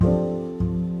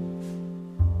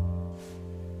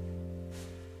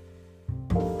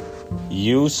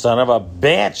You son of a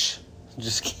bitch.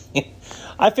 Just kidding.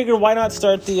 I figured why not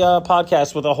start the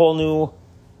podcast with a whole new,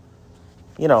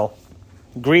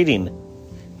 greeting.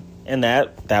 And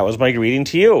that was my greeting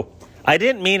to you. I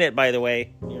didn't mean it, by the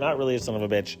way. You're not really a son of a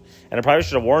bitch. And I probably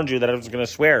should have warned you that I was going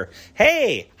to swear.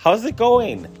 Hey, how's it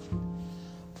going?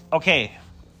 Okay,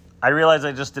 I realized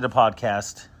I just did a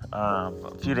podcast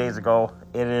a few days ago.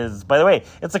 It is, by the way,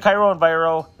 it's a Cairo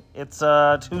Enviro. It's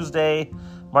Tuesday,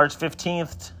 March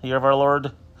 15th, year of our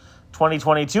Lord,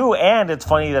 2022. And it's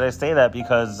funny that I say that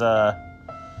because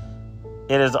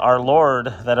it is our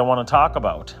Lord that I want to talk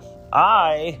about.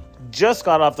 I just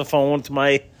got off the phone with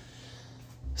my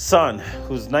son,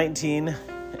 who's 19,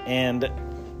 and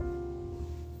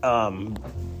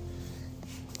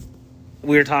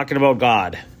we were talking about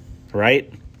God,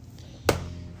 right?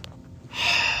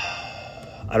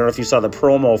 I don't know if you saw the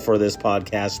promo for this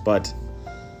podcast, but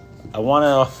I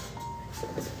want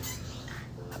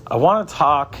to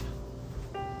talk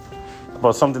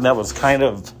about something that was kind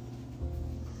of,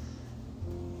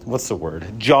 what's the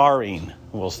word? Jarring,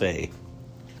 we'll say.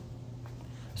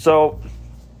 So,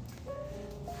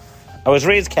 I was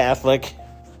raised Catholic.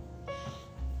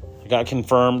 I got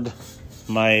confirmed.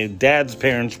 My dad's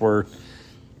parents were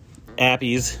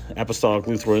Appies, Apostolic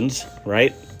Lutherans,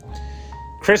 right?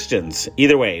 Christians,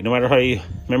 either way, no matter how you...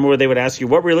 Remember where they would ask you,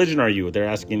 what religion are you? They're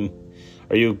asking,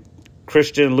 are you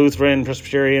Christian, Lutheran,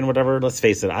 Presbyterian, whatever? Let's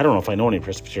face it, I don't know if I know any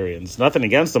Presbyterians. Nothing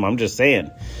against them, I'm just saying.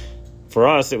 For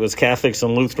us, it was Catholics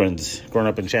and Lutherans growing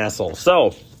up in Chassel.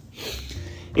 So,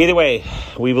 either way,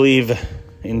 we believe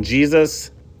in Jesus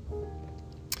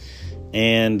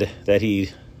and that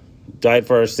he died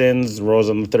for our sins, rose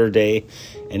on the third day,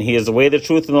 and he is the way, the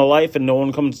truth, and the life, and no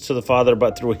one comes to the Father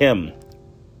but through him.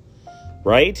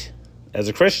 Right? As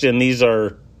a Christian, these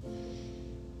are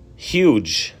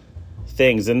huge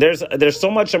things. And there's so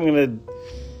much I'm going to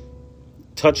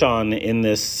touch on in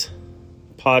this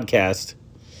podcast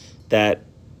that,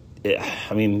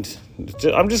 I'm just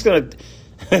going to...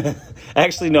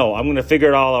 Actually, no, I'm going to figure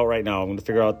it all out right now. I'm going to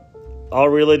figure out all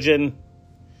religion.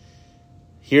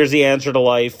 Here's the answer to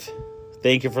life.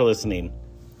 Thank you for listening.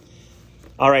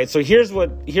 All right, so here's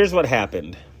what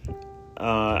happened.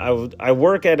 I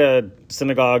work at a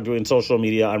synagogue doing social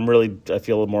media. I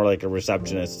feel more like a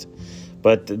receptionist,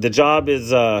 but the job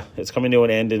is it's coming to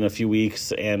an end in a few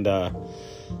weeks. And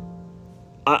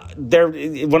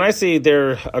when I say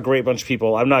they're a great bunch of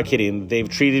people, I'm not kidding. They've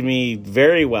treated me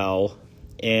very well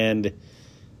and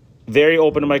very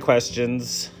open to my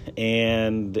questions.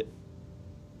 And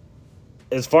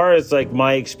as far as like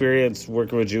my experience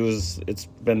working with Jews, it's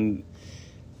been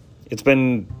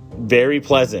very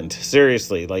pleasant.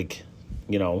 Seriously, I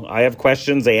have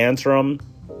questions, they answer them.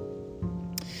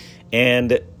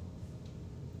 And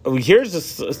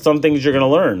here's some things you're going to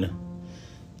learn.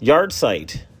 Yard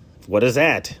site. What is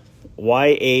that?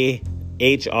 YAHRZEIT.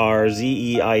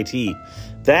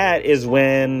 That is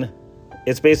when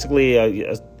it's basically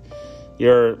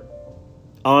you're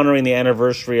honoring the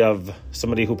anniversary of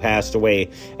somebody who passed away.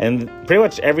 And pretty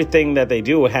much everything that they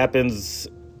do happens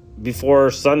before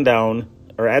sundown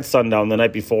or at sundown the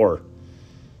night before.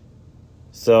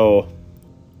 So,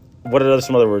 what are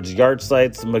some other words? Yard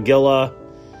sites, Megillah,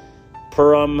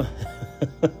 Purim.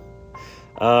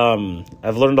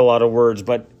 I've learned a lot of words,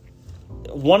 but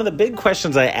one of the big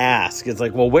questions I ask is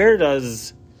where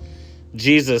does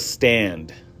Jesus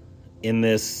stand in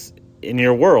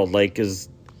your world?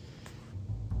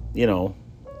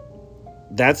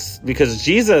 That's because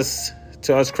Jesus,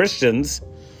 to us Christians,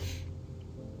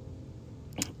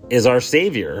 is our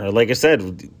Savior. Like I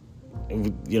said,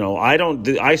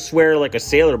 I swear like a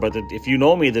sailor, but if you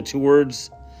know me, the two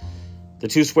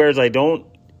swears I don't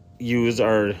use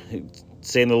are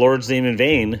saying the Lord's name in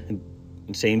vain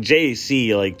and saying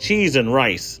JC, like cheese and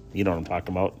rice. You know what I'm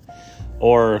talking about.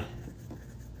 Or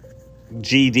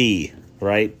GD,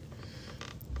 right?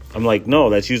 I'm like, no,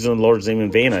 that's using the Lord's name in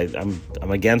vain.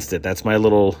 I'm against it. That's my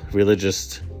little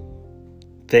religious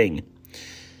thing.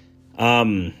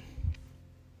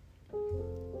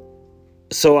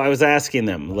 So I was asking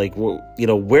them,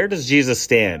 where does Jesus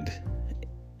stand?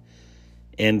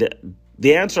 And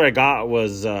the answer I got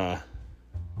was,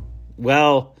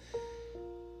 what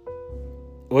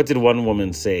did one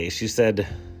woman say? She's like,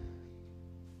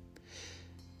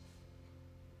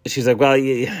 well,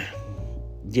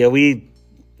 yeah, we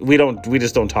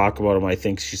just don't talk about him, I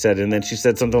think she said. And then she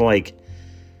said something like,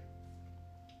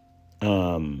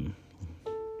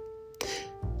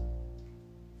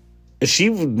 she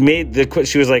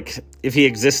was like, if he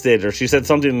existed, or she said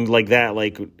something like that,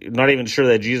 not even sure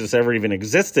that Jesus ever even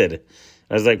existed.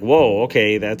 I was like, whoa,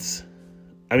 okay, I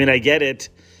get it.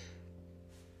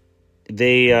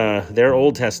 their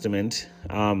Old Testament.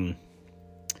 Well,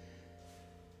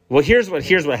 here's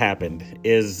what happened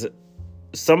is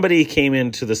somebody came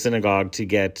into the synagogue to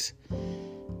get.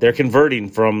 They're converting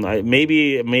from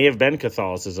maybe it may have been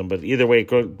Catholicism, but either way,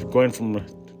 going from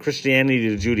Christianity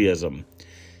to Judaism,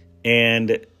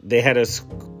 and they had us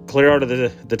clear out of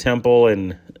the temple,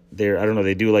 and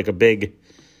they do like a big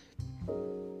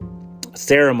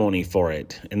ceremony for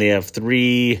it, and they have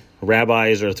 3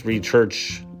 rabbis or 3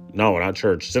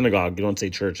 synagogue. You don't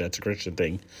say church; that's a Christian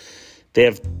thing. They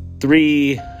have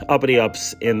 3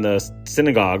 uppity-ups in the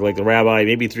synagogue, like the rabbi,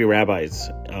 maybe 3 rabbis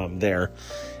there.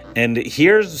 And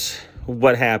here's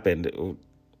what happened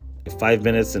 5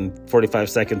 minutes and 45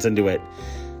 seconds into it.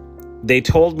 They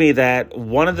told me that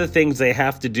one of the things they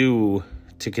have to do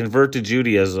to convert to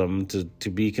Judaism, to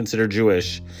be considered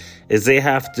Jewish, is they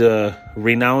have to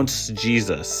renounce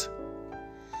Jesus.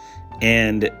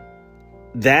 And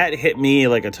that hit me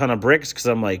like a ton of bricks because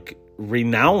I'm like,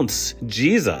 renounce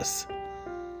Jesus?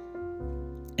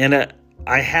 And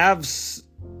I have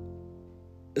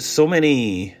so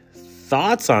many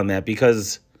thoughts on that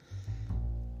because,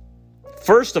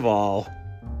 first of all,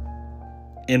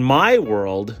 in our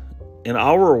world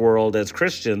as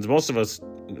Christians, most of us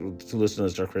who listen to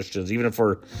this are Christians, even if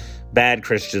we're bad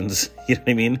Christians, you know what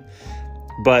I mean?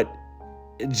 But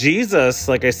Jesus,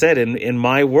 like I said, in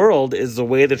my world is the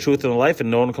way, the truth, and the life, and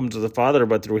no one comes to the Father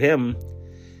but through him.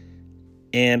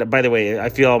 And by the way, I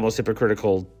feel almost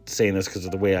hypocritical saying this because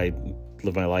of the way I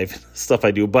live my life, stuff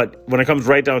I do. But when it comes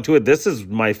right down to it, this is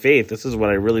my faith. This is what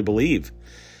I really believe.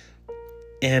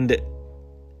 And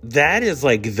that is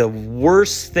like the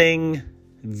worst thing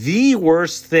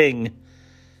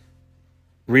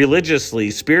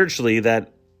religiously, spiritually,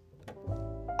 that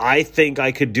I think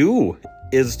I could do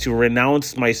is to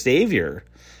renounce my Savior.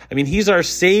 I mean, he's our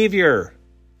Savior.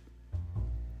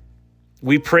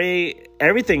 We pray,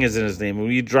 everything is in his name.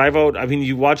 When you drive out, I mean,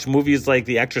 you watch movies like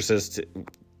The Exorcist.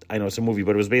 I know it's a movie,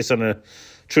 but it was based on a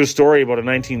true story about a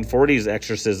 1940s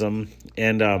exorcism.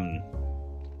 And,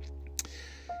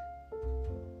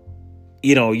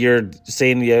 you're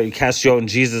saying you cast you out in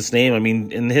Jesus' name. I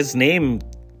mean, and his name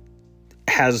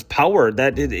has power.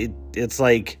 That it's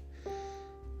like,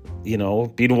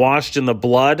 being washed in the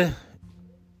blood.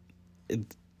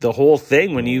 The whole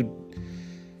thing, when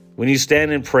you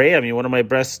stand and pray, I mean, one of my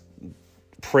best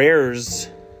prayers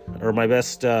or my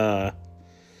best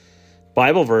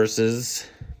Bible verses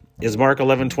is Mark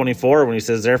 11:24, when he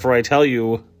says, "Therefore I tell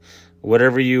you,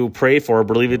 whatever you pray for,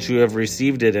 believe that you have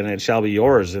received it, and it shall be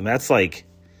yours." And that's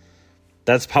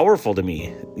powerful to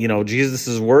me.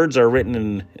 Jesus' words are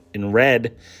written in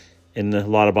red in a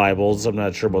lot of Bibles. I'm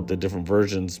not sure about the different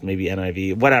versions, maybe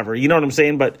NIV, whatever. You know what I'm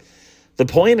saying? But the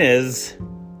point is,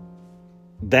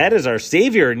 that is our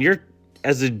Savior,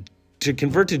 and to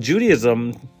convert to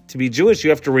Judaism, to be Jewish, you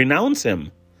have to renounce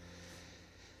him.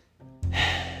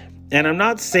 And I'm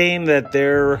not saying that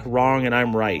they're wrong and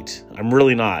I'm right. I'm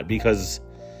really not, because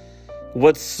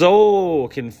what's so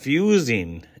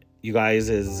confusing, you guys,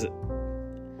 is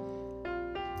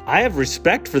I have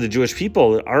respect for the Jewish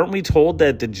people. Aren't we told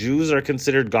that the Jews are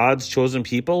considered God's chosen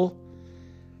people?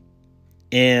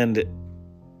 And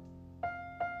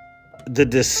the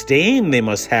disdain they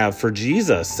must have for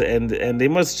Jesus, and they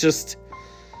must just,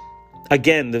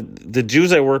 again, the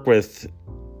Jews I work with,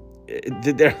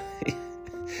 they've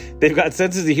got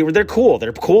senses of humor. They're cool.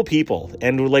 They're cool people.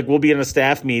 And we'll be in a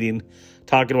staff meeting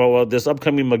talking about, this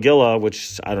upcoming Megillah,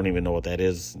 which I don't even know what that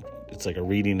is. It's like a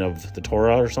reading of the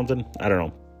Torah or something. I don't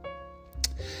know.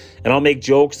 And I'll make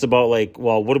jokes about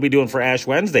what are we doing for Ash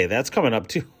Wednesday? That's coming up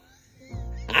too.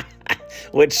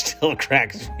 Which still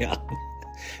cracks me up.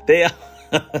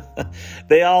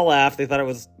 They all laughed. They thought it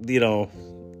was,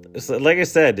 like I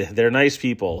said, they're nice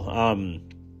people.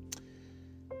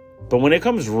 But when it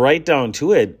comes right down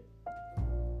to it,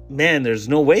 man, there's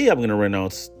no way I'm going to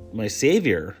renounce my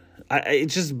Savior. It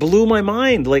just blew my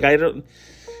mind. And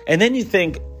then you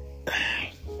think,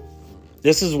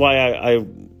 this is why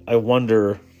I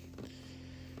wonder,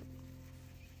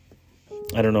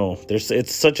 I don't know.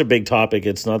 It's such a big topic.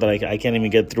 It's not that I can't even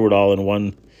get through it all in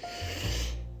one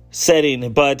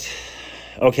setting, but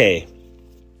okay.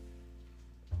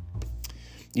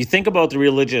 You think about the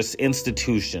religious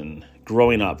institution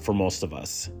growing up for most of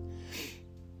us.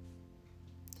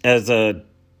 As a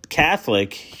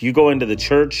Catholic, you go into the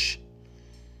church,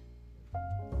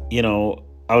 I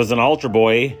was an altar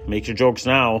boy, make your jokes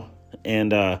now,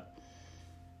 and,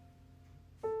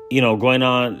 going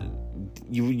on,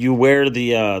 you wear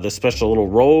the special little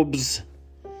robes.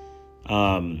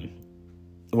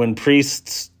 When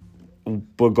priests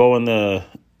would go in the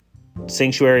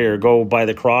sanctuary or go by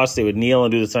the cross, they would kneel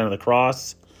and do the sign of the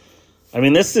cross. I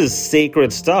mean, this is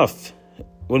sacred stuff.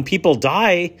 When people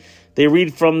die, they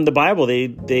read from the Bible.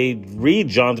 They read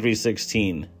John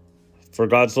 3:16. For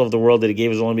God so loved the world that he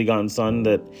gave his only begotten Son,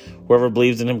 that whoever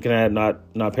believes in him can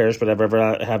not perish but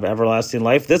have everlasting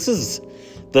life. This is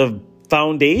the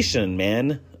foundation,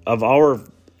 man, of our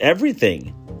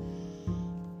everything.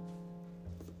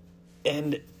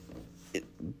 And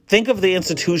think of the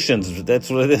institutions. That's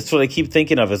what I keep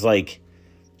thinking of, is like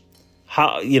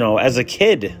how, as a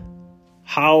kid,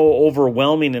 how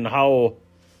overwhelming and how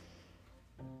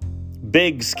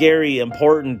big, scary,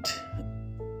 important,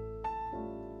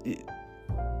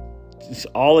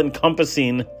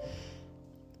 all-encompassing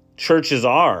churches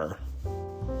are.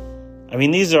 I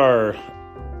mean, these are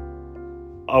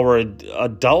our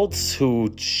adults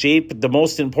who shape the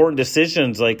most important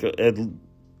decisions, like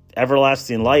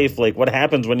everlasting life, like what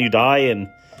happens when you die, and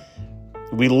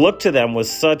we look to them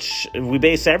with we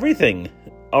base everything.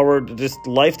 Our just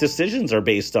life decisions are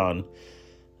based on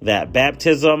that.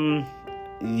 Baptism,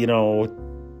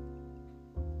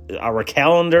 our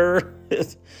calendar,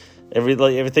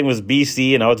 everything was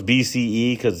BC, and now it's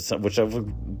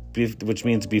BCE, which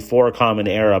means before Common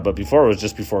Era, but before it was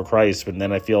just before Christ. But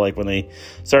then I feel like when they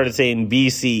started saying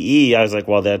BCE, I was like,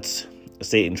 well, that's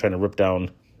Satan trying to rip down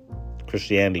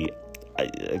Christianity.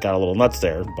 I got a little nuts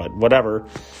there, but whatever.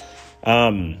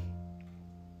 And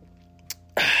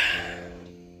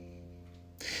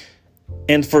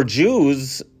for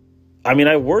Jews, I mean,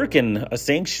 I work in a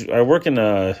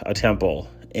temple,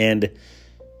 and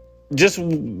just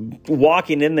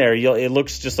walking in there, it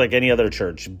looks just like any other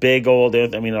church. Big old, I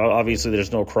mean, obviously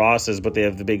there's no crosses, but they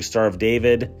have the big Star of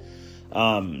David.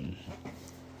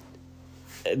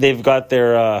 They've got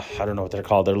their, I don't know what they're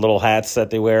called, their little hats that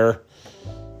they wear.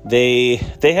 They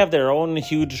have their own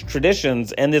huge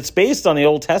traditions, and it's based on the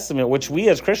Old Testament, which we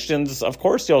as Christians, of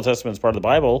course, the Old Testament is part of the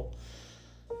Bible.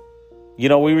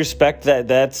 We respect that.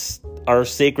 That's our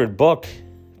sacred book,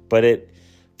 but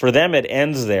for them, it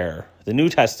ends there. The New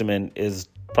Testament is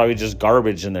probably just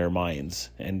garbage in their minds.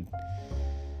 And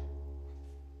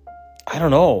I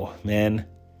don't know, man.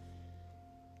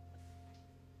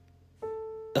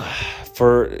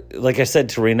 For, like I said,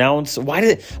 to renounce,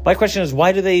 my question is,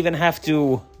 why do they even have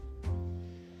to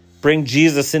bring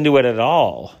Jesus into it at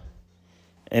all?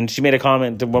 And she made a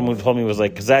comment, the woman who told me, was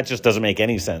like, because that just doesn't make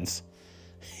any sense.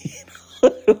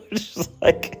 Just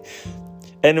like,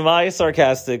 in my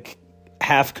sarcastic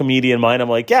half comedian mind, I'm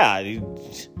like, yeah,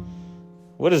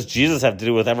 what does Jesus have to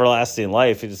do with everlasting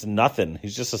life? It's nothing.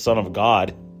 He's just a son of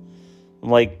God. I'm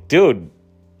like, dude,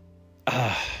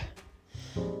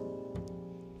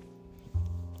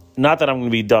 not that I'm going to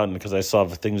be done, because I still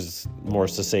have things more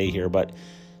to say here, but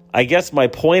I guess my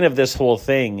point of this whole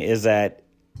thing is that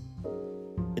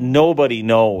nobody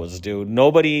knows, dude.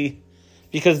 Nobody,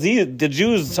 because the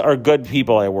Jews are good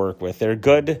people I work with. They're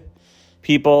good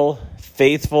people,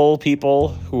 faithful people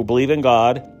who believe in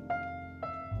God.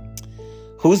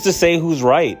 Who's to say who's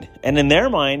right? And in their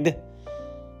mind,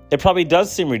 it probably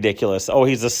does seem ridiculous. Oh,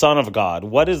 he's the son of God.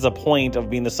 What is the point of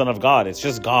being the son of God? It's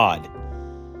just God.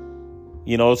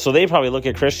 So they probably look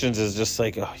at Christians as just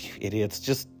like, oh, you idiots.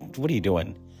 Just, what are you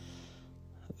doing?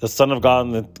 The Son of God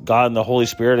and the Holy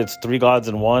Spirit, it's three gods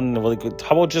in one.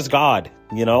 How about just God,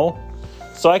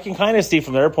 So I can kind of see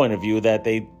from their point of view that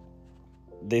they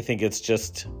think it's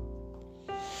just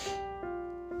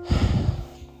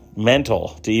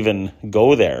mental to even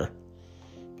go there.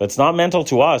 But it's not mental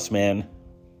to us, man.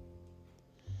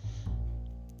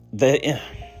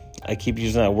 I keep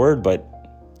using that word, but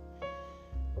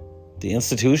the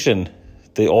institution,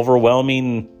 the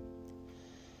overwhelming,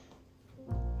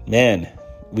 man,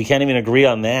 we can't even agree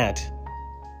on that.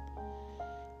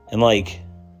 And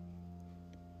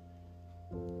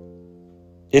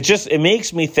it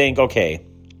makes me think, okay,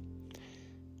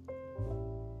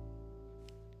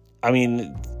 I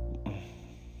mean,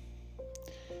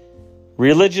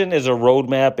 religion is a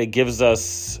roadmap. It gives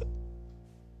us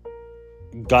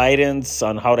guidance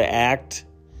on how to act.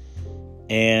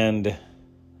 And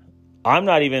I'm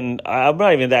not even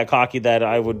that cocky that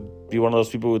I would be one of those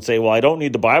people who would say, well, I don't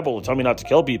need the Bible to tell me not to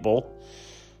kill people.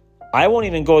 I won't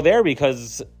even go there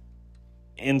because,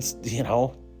 it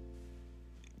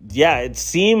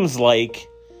seems like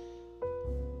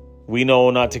we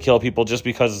know not to kill people just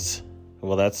because,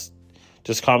 well, that's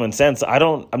just common sense.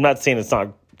 I'm not saying it's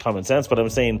not common sense, but I'm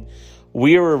saying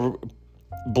we were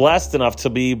blessed enough to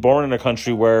be born in a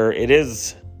country where it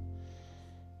is,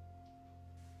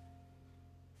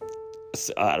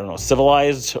 I don't know,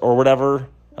 civilized or whatever.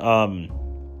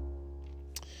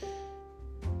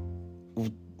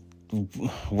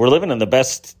 We're living in the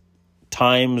best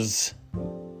times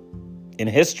in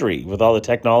history with all the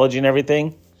technology and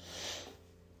everything.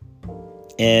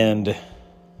 And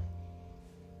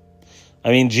I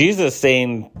mean, Jesus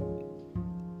saying,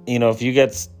 if you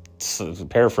get,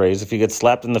 paraphrase, if you get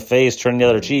slapped in the face, turn the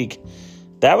other cheek.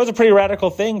 That was a pretty radical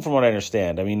thing from what I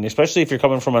understand. I mean, especially if you're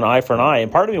coming from an eye for an eye.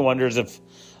 And part of me wonders if,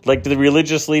 like, the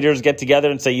religious leaders get together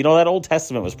and say, that Old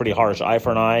Testament was pretty harsh, eye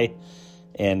for an eye,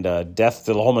 and death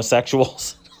to the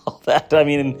homosexuals, and all that. I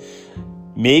mean,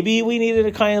 maybe we needed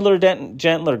a kinder,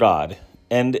 gentler God.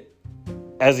 And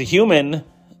as a human,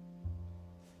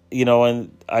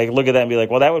 and I look at that and be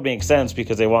like, well, that would make sense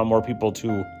because they want more people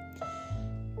to,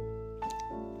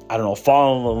 I don't know,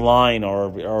 fall in line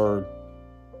or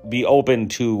be open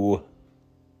to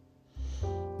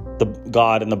the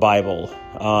God in the Bible.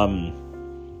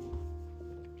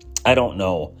 I don't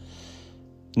know.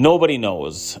 Nobody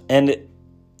knows. And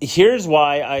here's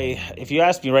why if you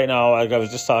ask me right now, I was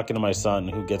just talking to my son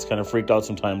who gets kind of freaked out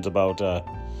sometimes about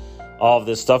all of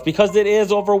this stuff because it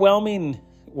is overwhelming.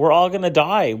 We're all going to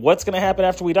die. What's going to happen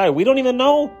after we die? We don't even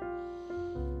know.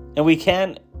 And we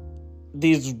can't,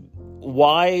 these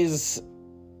wise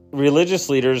religious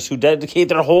leaders who dedicate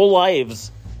their whole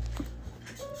lives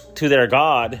to their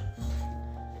God,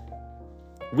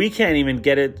 we can't even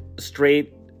get it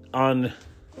straight on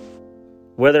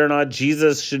whether or not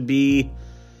Jesus should be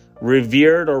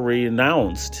revered or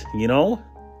renounced,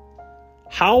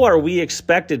 How are we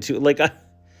expected to,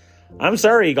 I'm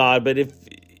sorry, God, but if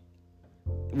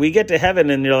we get to heaven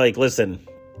and you're like, listen,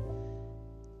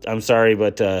 I'm sorry,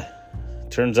 but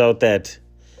turns out that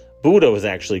Buddha was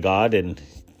actually God and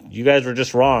you guys were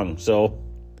just wrong. So,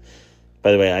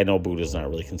 by the way, I know Buddha's not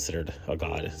really considered a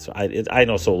god. So I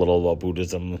know so little about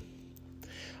Buddhism.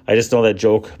 I just know that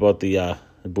joke about the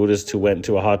Buddhist who went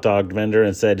to a hot dog vendor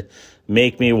and said,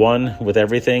 "Make me one with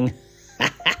everything."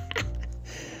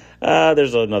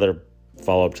 There's another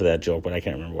follow-up to that joke, but I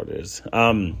can't remember what it is.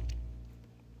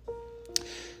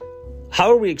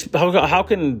 How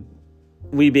can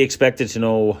we be expected to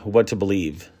know what to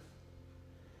believe?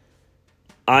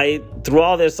 Through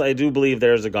all this, I do believe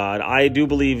there's a God. I do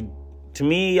believe, to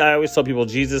me, I always tell people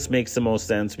Jesus makes the most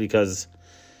sense because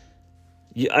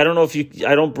I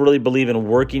don't really believe in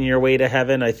working your way to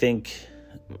heaven. I think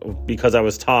because I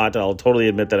was taught, I'll totally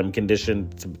admit that I'm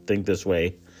conditioned to think this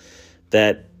way,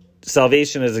 that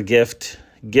salvation is a gift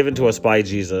given to us by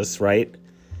Jesus, right?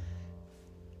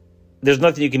 There's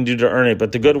nothing you can do to earn it,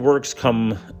 but the good works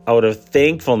come out of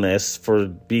thankfulness for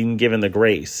being given the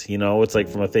grace. It's like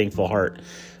from a thankful heart.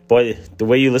 Boy, the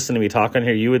way you listen to me talk on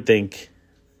here, you would think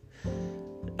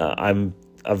I'm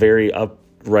a very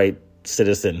upright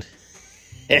citizen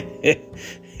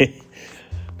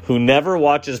who never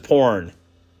watches porn.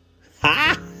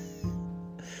 Ha!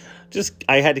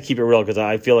 I had to keep it real because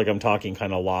I feel like I'm talking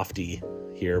kind of lofty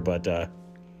here, but I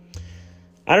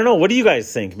don't know. What do you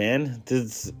guys think, man?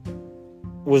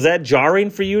 Was that jarring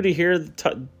for you to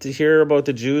hear about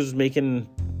the Jews making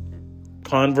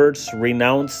converts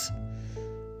renounce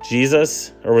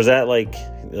Jesus? Or was that like,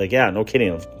 yeah, no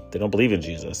kidding, they don't believe in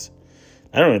Jesus?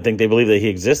 I don't even think they believe that he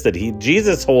existed.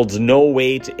 Jesus holds no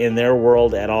weight in their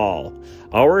world at all.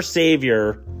 Our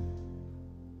Savior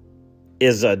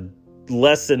is a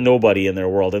less than nobody in their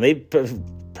world, and they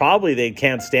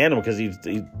can't stand him because he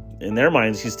in their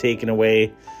minds he's taken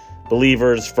away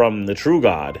believers from the true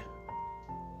God.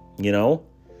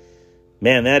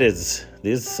 Man, this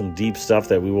is some deep stuff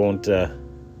that we won't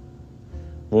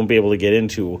be able to get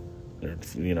into,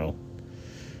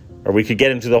 or we could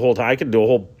get into the whole time. I could do a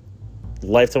whole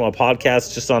lifetime of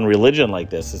podcasts just on religion like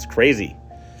this. It's crazy.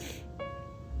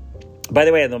 By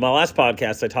the way, in my last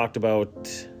podcast, I talked about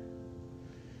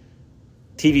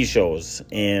TV shows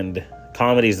and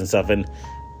comedies and stuff, and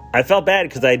I felt bad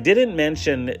because I didn't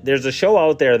mention there's a show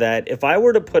out there that if I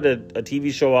were to put a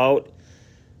TV show out,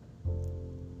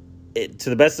 to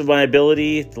the best of my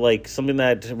ability, like something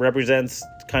that represents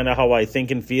kind of how I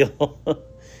think and feel,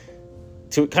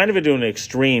 to kind of do an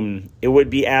extreme, it would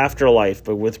be Afterlife,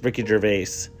 but with Ricky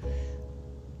Gervais.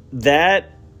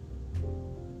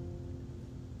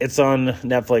 It's on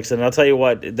Netflix, and I'll tell you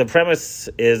what, the premise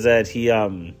is that he,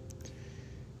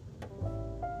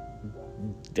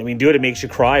 it makes you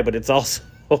cry, but it's also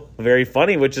very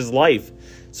funny, which is life.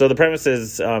 So the premise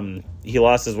is he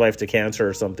lost his wife to cancer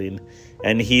or something,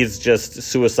 and he's just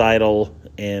suicidal,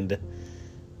 and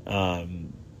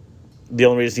the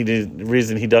only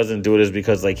reason he doesn't do it is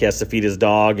because he has to feed his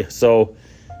dog. So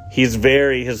he's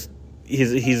very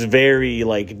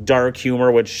like dark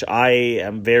humor, which I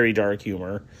am very dark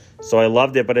humor. So I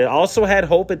loved it, but it also had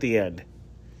hope at the end.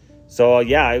 So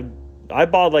yeah, I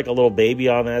bawled like a little baby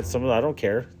on that. I don't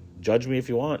care. Judge me if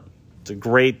you want. It's a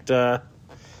great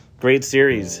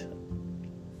series.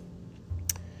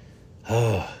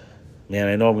 Oh, man,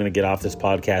 I know I'm going to get off this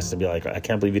podcast and be like, I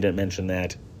can't believe you didn't mention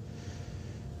that.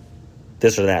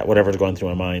 This or that, whatever's going through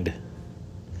my mind.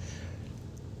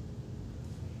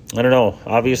 I don't know.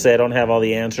 Obviously, I don't have all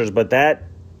the answers, but that,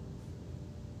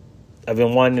 I've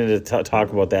been wanting to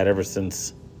talk about that ever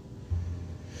since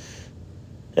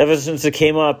it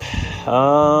came up.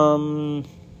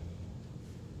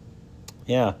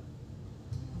 Yeah.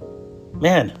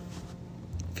 Man,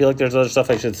 I feel like there's other stuff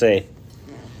I should say.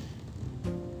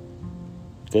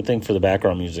 Good thing for the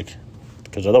background music,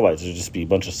 because otherwise there'd just be a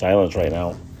bunch of silence right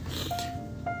now.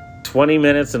 20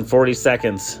 minutes and 40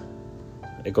 seconds.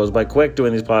 It goes by quick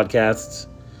doing these podcasts.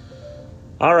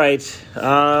 All right.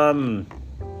 Let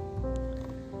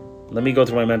me go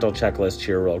through my mental checklist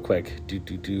here real quick.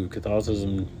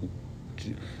 Catholicism,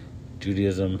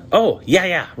 Judaism. Oh,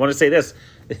 yeah. I want to say this.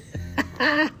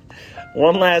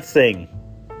 One last thing.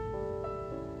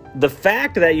 The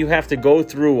fact that you have to go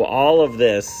through all of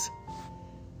this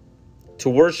to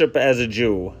worship as a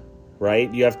Jew,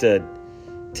 right? You have to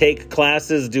take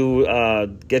classes,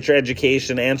 get your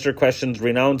education, answer questions,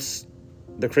 renounce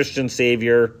the Christian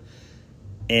Savior,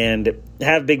 and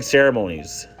have big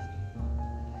ceremonies.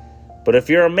 But if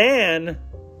you're a man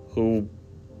who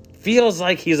feels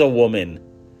like he's a woman,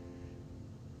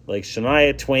 like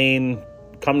Shania Twain,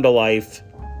 come to life,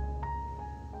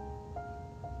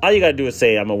 all you got to do is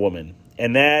say, I'm a woman.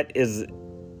 And that is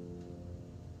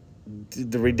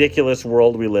the ridiculous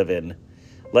world we live in.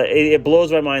 It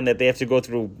blows my mind that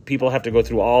people have to go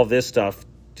through all this stuff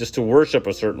just to worship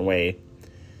a certain way.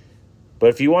 But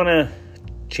if you want to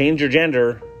change your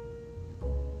gender,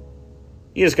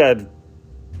 you just got to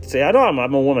say, I know I'm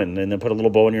a woman, and then put a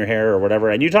little bow in your hair or whatever.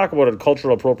 And you talk about a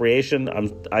cultural appropriation.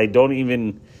 I don't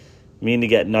even mean to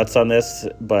get nuts on this,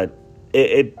 but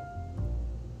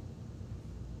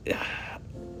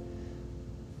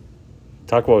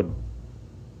talk about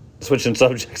switching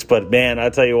subjects. But man, I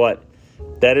tell you what,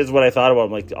 that is what I thought about.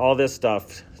 I'm like, all this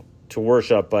stuff to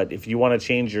worship, but if you want to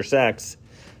change your sex,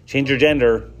 change your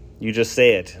gender, you just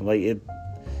say it. Like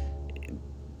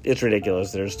it's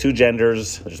ridiculous. There's two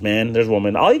genders. There's man, there's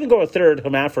woman. I'll even go a third,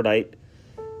 hermaphrodite.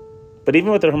 But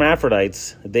even with the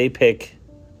hermaphrodites, they pick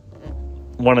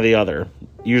one or the other,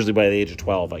 usually by the age of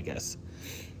 12, I guess.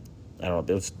 I don't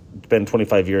know. It's been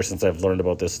 25 years since I've learned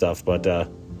about this stuff, but I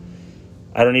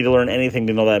don't need to learn anything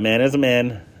to know that man is a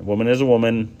man, a woman is a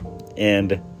woman,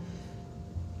 and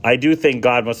I do think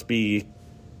God must be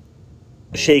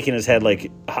shaking his head like,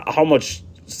 how much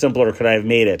simpler could I have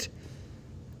made it?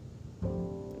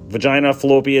 Vagina,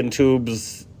 fallopian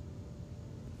tubes,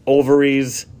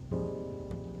 ovaries,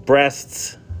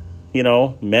 breasts,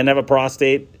 men have a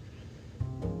prostate.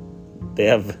 They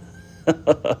have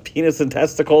a penis and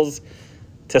testicles,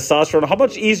 testosterone. How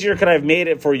much easier could I have made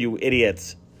it for you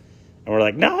idiots? And we're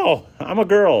like, no, I'm a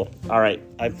girl. All right.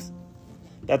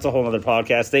 That's a whole other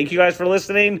podcast. Thank you guys for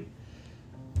listening.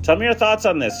 Tell me your thoughts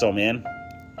on this, man.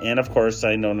 And of course,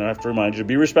 I don't have to remind you,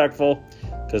 be respectful,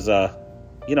 because,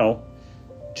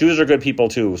 Jews are good people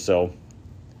too, so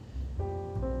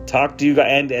talk to you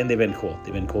guys, and they've been cool.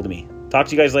 They've been cool to me. Talk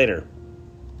to you guys later.